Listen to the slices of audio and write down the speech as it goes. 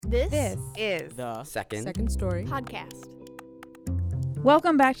This is The Second Story podcast.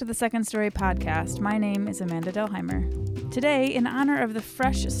 Welcome back to the Second Story podcast. My name is Amanda Delheimer. Today, in honor of the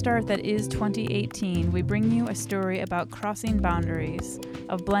fresh start that is 2018, we bring you a story about crossing boundaries,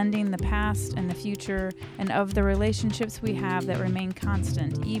 of blending the past and the future, and of the relationships we have that remain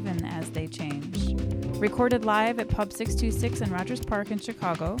constant even as they change. Recorded live at Pub 626 in Rogers Park in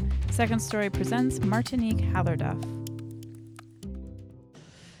Chicago, Second Story presents Martinique Hallerduff.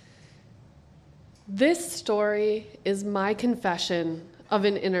 This story is my confession of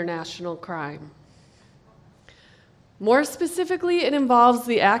an international crime. More specifically, it involves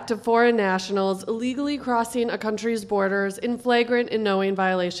the act of foreign nationals illegally crossing a country's borders in flagrant and knowing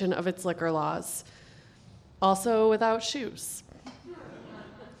violation of its liquor laws. Also without shoes.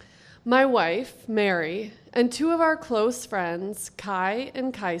 My wife, Mary, and two of our close friends, Kai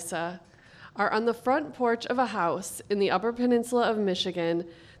and Kaisa, are on the front porch of a house in the Upper Peninsula of Michigan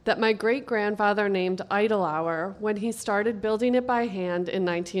that my great-grandfather named Idlehour when he started building it by hand in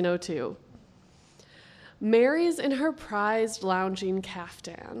 1902. Mary's in her prized lounging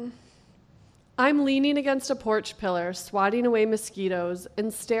caftan. I'm leaning against a porch pillar, swatting away mosquitoes,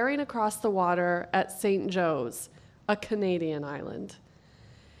 and staring across the water at St. Joe's, a Canadian island.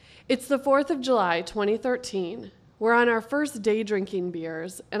 It's the 4th of July, 2013. We're on our first day drinking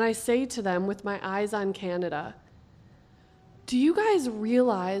beers, and I say to them with my eyes on Canada, "Do you guys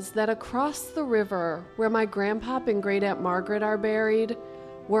realize that across the river where my grandpop and great aunt Margaret are buried,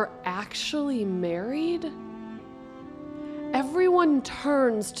 we're actually married?" Everyone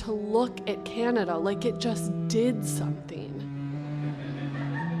turns to look at Canada like it just did something.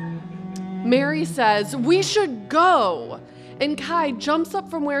 Mary says, "We should go." And Kai jumps up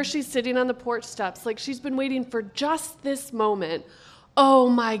from where she's sitting on the porch steps like she's been waiting for just this moment. "Oh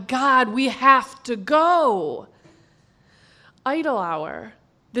my God, we have to go." Idlehour,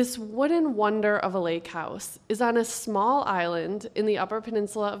 this wooden wonder of a lake house, is on a small island in the Upper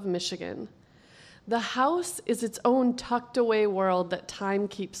Peninsula of Michigan. The house is its own tucked-away world that time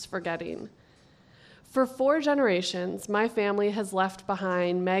keeps forgetting. For 4 generations, my family has left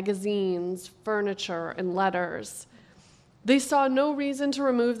behind magazines, furniture, and letters. They saw no reason to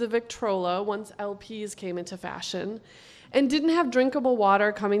remove the Victrola once LPs came into fashion, and didn't have drinkable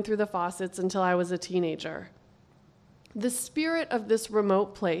water coming through the faucets until I was a teenager. The spirit of this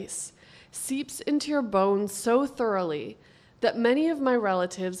remote place seeps into your bones so thoroughly that many of my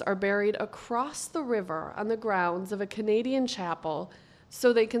relatives are buried across the river on the grounds of a Canadian chapel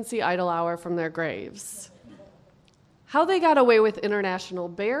so they can see Idlehour from their graves. How they got away with international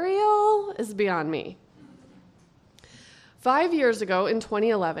burial is beyond me. 5 years ago, in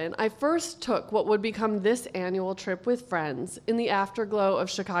 2011, I first took what would become this annual trip with friends in the afterglow of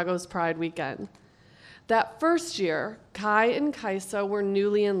Chicago's Pride weekend. That first year, Kai and Kaisa were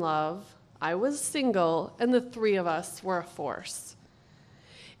newly in love, I was single, and the 3 of us were a force.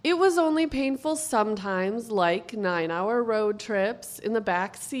 It was only painful sometimes, like 9-hour road trips in the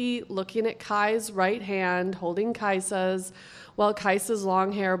back seat, looking at Kai's right hand, holding Kaisa's, while Kaisa's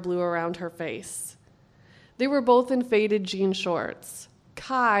long hair blew around her face. They were both in faded jean shorts,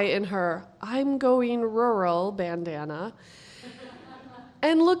 Kai in her "I'm going rural" bandana,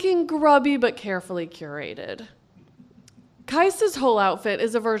 and looking grubby but carefully curated. Kaisa's whole outfit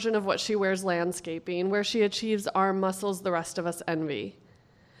is a version of what she wears landscaping, where she achieves arm muscles the rest of us envy.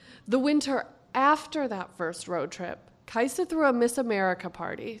 The winter after that first road trip, Kaisa threw a Miss America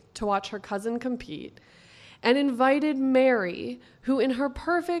party to watch her cousin compete and invited Mary, who in her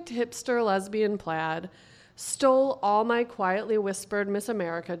perfect hipster lesbian plaid stole all my quietly whispered Miss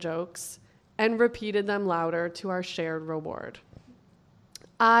America jokes and repeated them louder to our shared reward.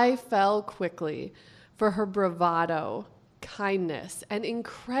 I fell quickly for her bravado, kindness, and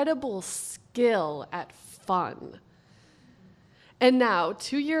incredible skill at fun. And now,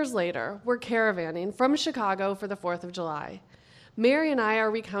 2 years later, we're caravanning from Chicago for the 4th of July. Mary and I are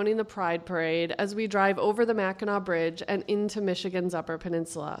recounting the Pride Parade as we drive over the Mackinac Bridge and into Michigan's Upper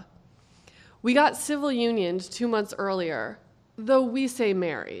Peninsula. We got civil unioned 2 months earlier, though we say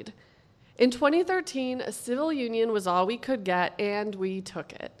married. In 2013, a civil union was all we could get, and we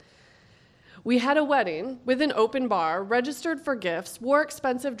took it. We had a wedding with an open bar, registered for gifts, wore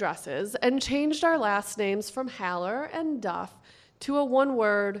expensive dresses, and changed our last names from Haller and Duff to a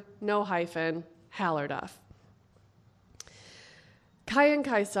one-word, no hyphen, Hallerduff. Kai and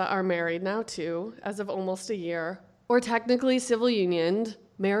Kaisa are married now, too, as of almost a year, or technically civil unioned,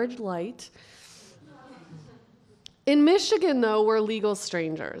 marriage light. In Michigan, though, we're legal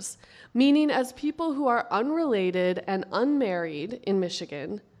strangers, meaning as people who are unrelated and unmarried in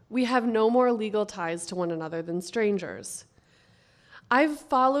Michigan, we have no more legal ties to one another than strangers. I've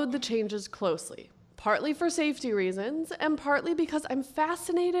followed the changes closely, partly for safety reasons and partly because I'm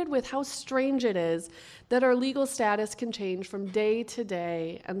fascinated with how strange it is that our legal status can change from day to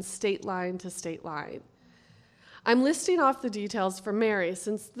day and state line to state line. I'm listing off the details for Mary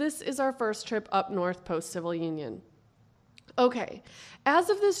since this is our first trip up north post-civil union. Okay, as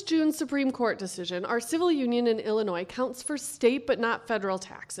of this June Supreme Court decision, our civil union in Illinois counts for state but not federal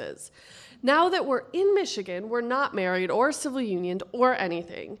taxes. Now that we're in Michigan, we're not married or civil unioned or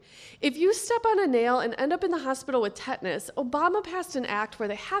anything. If you step on a nail and end up in the hospital with tetanus, Obama passed an act where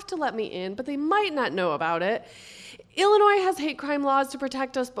they have to let me in, but they might not know about it. Illinois has hate crime laws to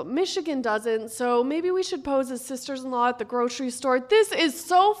protect us, but Michigan doesn't, so maybe we should pose as sisters-in-law at the grocery store. This is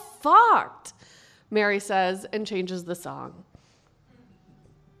so fucked, Mary says and changes the song.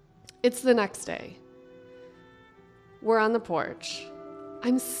 It's the next day. We're on the porch.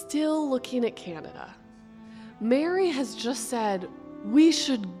 I'm still looking at Canada. Mary has just said, we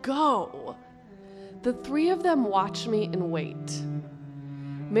should go. The three of them watch me and wait.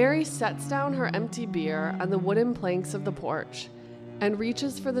 Mary sets down her empty beer on the wooden planks of the porch and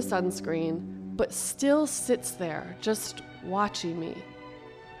reaches for the sunscreen, but still sits there, just watching me.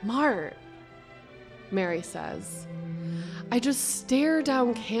 Mart, Mary says. I just stare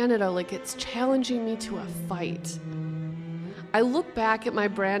down Canada like it's challenging me to a fight. I look back at my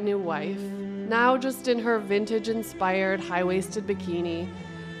brand new wife, now just in her vintage-inspired high-waisted bikini,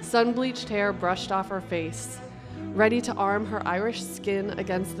 sun-bleached hair brushed off her face, ready to arm her Irish skin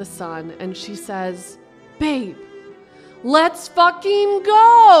against the sun, and she says, babe, let's fucking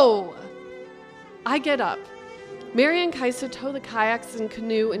go! I get up. Mary and Kaisa tow the kayaks and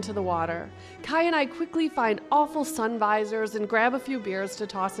canoe into the water. Kai and I quickly find awful sun visors and grab a few beers to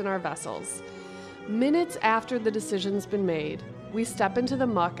toss in our vessels. Minutes after the decision's been made, we step into the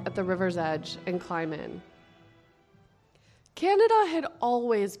muck at the river's edge and climb in. Canada had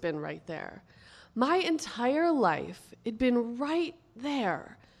always been right there. My entire life, it'd been right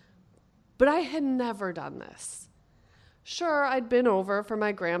there. But I had never done this. Sure, I'd been over for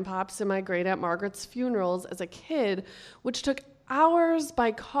my grandpops and my great-aunt Margaret's funerals as a kid, which took hours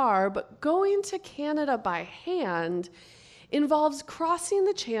by car, but going to Canada by hand involves crossing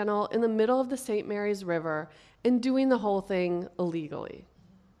the channel in the middle of the St. Mary's River and doing the whole thing illegally.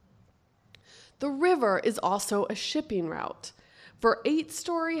 The river is also a shipping route for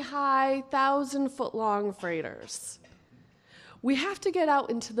 8-story high, 1,000-foot-long freighters. We have to get out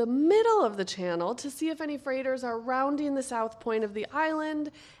into the middle of the channel to see if any freighters are rounding the south point of the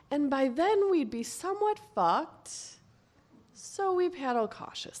island, and by then we'd be somewhat fucked, so we paddle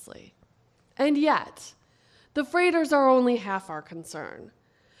cautiously. And yet, the freighters are only half our concern.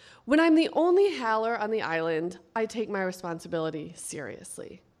 When I'm the only hauler on the island, I take my responsibility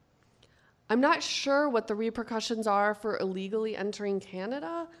seriously. I'm not sure what the repercussions are for illegally entering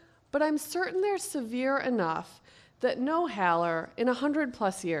Canada, but I'm certain they're severe enough that no hauler in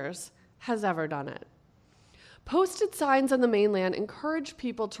 100+ years has ever done it. Posted signs on the mainland encourage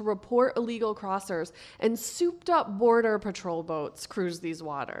people to report illegal crossers, and souped-up border patrol boats cruise these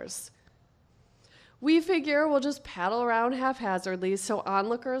waters. We figure we'll just paddle around haphazardly so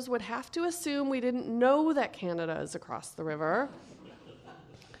onlookers would have to assume we didn't know that Canada is across the river,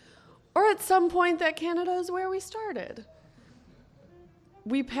 or at some point that Canada is where we started.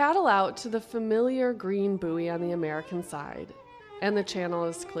 We paddle out to the familiar green buoy on the American side, and the channel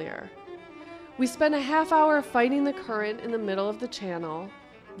is clear. We spend a half hour fighting the current in the middle of the channel.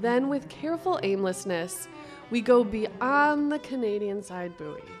 Then, with careful aimlessness, we go beyond the Canadian side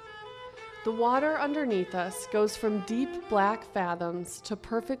buoy. The water underneath us goes from deep black fathoms to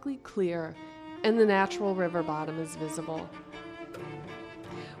perfectly clear, and the natural river bottom is visible.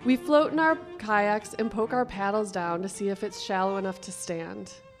 We float in our kayaks and poke our paddles down to see if it's shallow enough to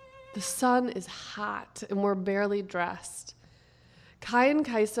stand. The sun is hot, and we're barely dressed. Kai and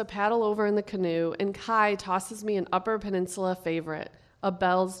Kaisa paddle over in the canoe, and Kai tosses me an Upper Peninsula favorite, a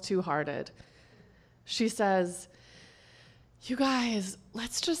Bell's Two-Hearted. She says, "You guys,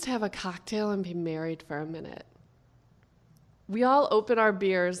 let's just have a cocktail and be married for a minute." We all open our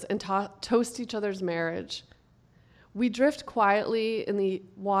beers and toast each other's marriage. We drift quietly in the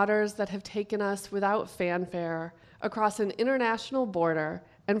waters that have taken us without fanfare across an international border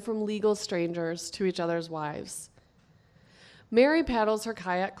and from legal strangers to each other's wives. Mary paddles her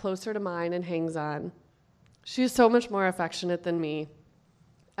kayak closer to mine and hangs on. She is so much more affectionate than me.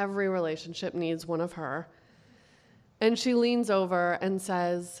 Every relationship needs one of her. And she leans over and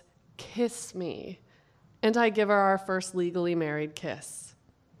says, "Kiss me." And I give her our first legally married kiss.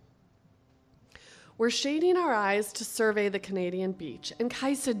 We're shading our eyes to survey the Canadian beach, and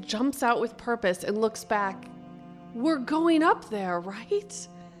Kaisa jumps out with purpose and looks back. We're going up there, right?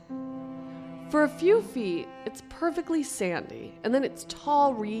 For a few feet, it's perfectly sandy, and then it's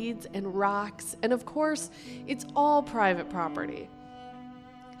tall reeds and rocks, and of course, it's all private property.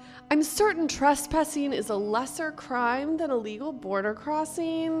 I'm certain trespassing is a lesser crime than illegal border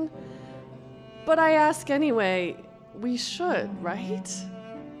crossing, but I ask anyway, we should, right?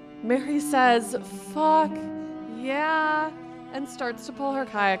 Mary says, "Fuck, yeah," and starts to pull her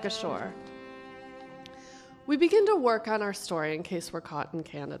kayak ashore. We begin to work on our story in case we're caught in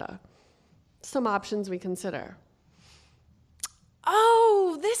Canada. Some options we consider.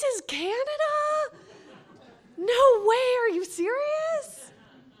 Oh, this is Canada? No way, are you serious?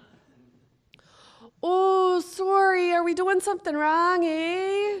 Oh, sorry, are we doing something wrong,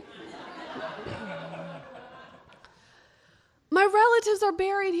 eh? My relatives are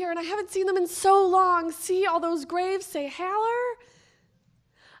buried here and I haven't seen them in so long. See all those graves say Haller?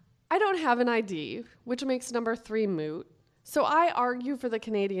 I don't have an ID, which makes number 3 moot. So I argue for the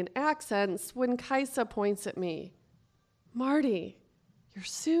Canadian accents when Kaisa points at me. Marty, your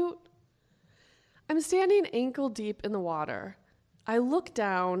suit? I'm standing ankle deep in the water. I look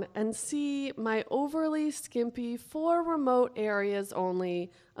down and see my overly skimpy, for remote areas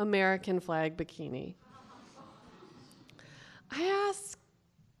only, American flag bikini. I ask,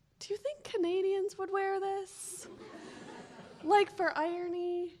 do you think Canadians would wear this? Like for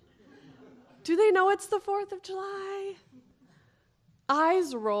irony? Do they know it's the 4th of July?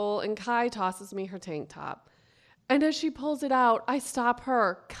 Eyes roll and Kai tosses me her tank top. And as she pulls it out, I stop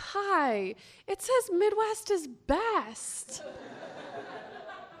her. Kai, it says Midwest is best.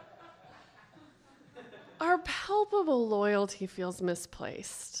 Our palpable loyalty feels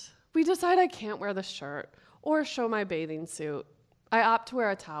misplaced. We decide I can't wear the shirt or show my bathing suit. I opt to wear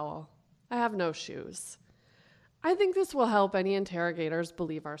a towel. I have no shoes. I think this will help any interrogators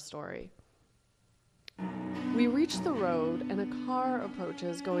believe our story. We reach the road and a car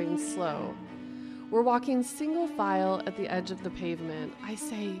approaches going slow. We're walking single file at the edge of the pavement. I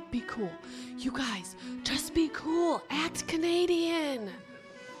say, be cool. You guys, just be cool. Act Canadian.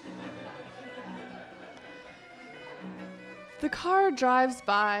 The car drives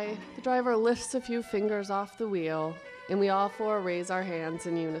by. The driver lifts a few fingers off the wheel, and we all 4 raise our hands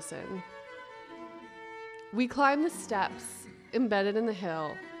in unison. We climb the steps embedded in the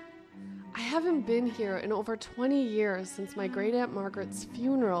hill. I haven't been here in over 20 years since my great-aunt Margaret's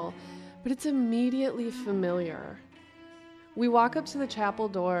funeral, but it's immediately familiar. We walk up to the chapel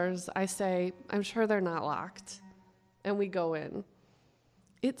doors. I say, I'm sure they're not locked. And we go in.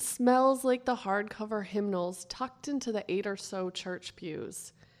 It smells like the hardcover hymnals tucked into the 8 or so church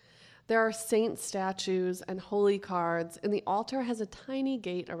pews. There are saint statues and holy cards, and the altar has a tiny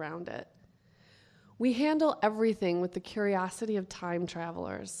gate around it. We handle everything with the curiosity of time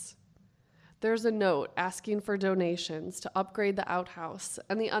travelers. There's a note asking for donations to upgrade the outhouse,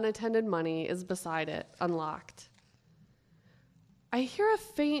 and the unattended money is beside it, unlocked. I hear a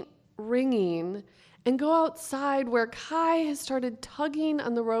faint ringing and go outside where Kai has started tugging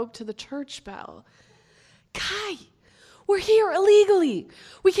on the rope to the church bell. Kai, we're here illegally.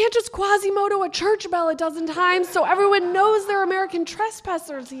 We can't just Quasimodo a church bell a dozen times so everyone knows there are American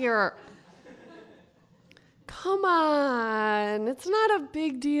trespassers here. Come on, it's not a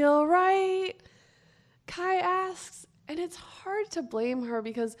big deal, right? Kai asks, and it's hard to blame her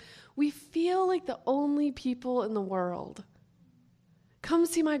because we feel like the only people in the world. Come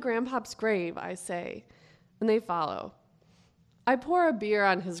see my grandpa's grave, I say, and they follow. I pour a beer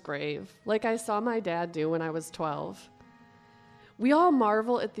on his grave, like I saw my dad do when I was 12. We all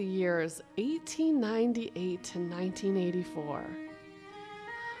marvel at the years 1898 to 1984.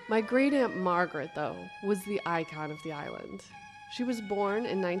 My great-aunt Margaret, though, was the icon of the island. She was born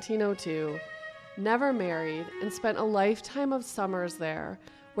in 1902, never married, and spent a lifetime of summers there,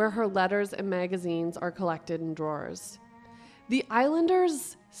 where her letters and magazines are collected in drawers. The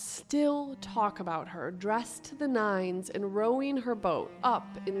islanders still talk about her, dressed to the nines and rowing her boat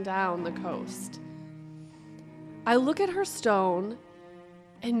up and down the coast. I look at her stone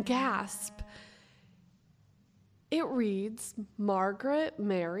and gasp. It reads, Margaret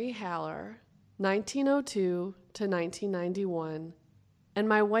Mary Haller, 1902 to 1991, and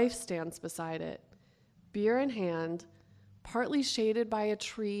my wife stands beside it, beer in hand, partly shaded by a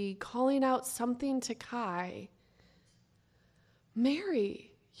tree, calling out something to Kai.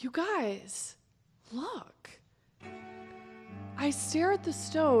 Mary, you guys, look. I stare at the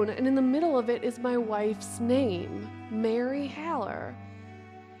stone, and in the middle of it is my wife's name, Mary Haller.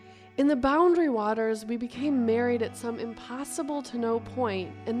 In the Boundary Waters, we became married at some impossible-to-know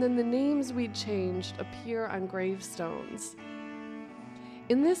point, and then the names we'd changed appear on gravestones.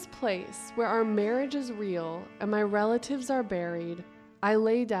 In this place where our marriage is real and my relatives are buried, I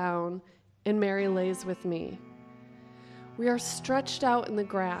lay down and Mary lays with me. We are stretched out in the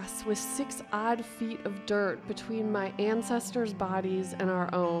grass with 6 odd feet of dirt between my ancestors' bodies and our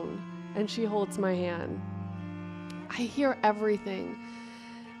own, and she holds my hand. I hear everything.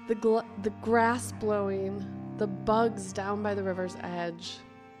 The grass blowing, the bugs down by the river's edge,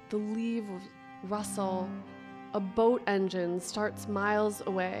 the leaves rustle, a boat engine starts miles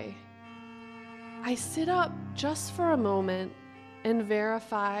away. I sit up just for a moment and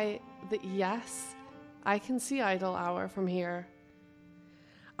verify that yes, I can see Idle Hour from here.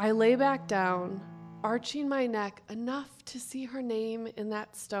 I lay back down, arching my neck enough to see her name in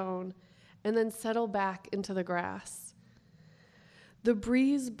that stone, and then settle back into the grass. The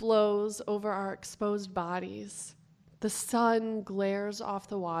breeze blows over our exposed bodies. The sun glares off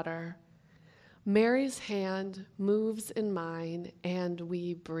the water. Mary's hand moves in mine, and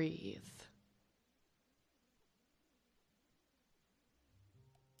we breathe.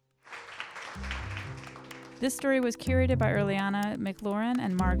 This story was curated by Erliana McLaurin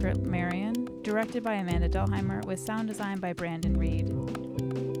and Margaret Marion, directed by Amanda Delheimer, with sound design by Brandon Reed.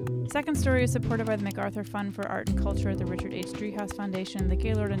 Second Story is supported by the MacArthur Fund for Art and Culture, the Richard H. Driehaus Foundation, the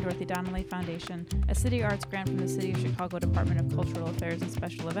Gaylord and Dorothy Donnelly Foundation, a City Arts grant from the City of Chicago Department of Cultural Affairs and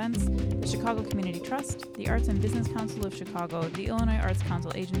Special Events, the Chicago Community Trust, the Arts and Business Council of Chicago, the Illinois Arts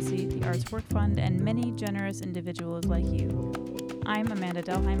Council Agency, the Arts Work Fund, and many generous individuals like you. I'm Amanda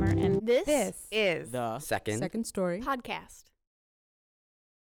Delheimer, and This is The Second Story Podcast.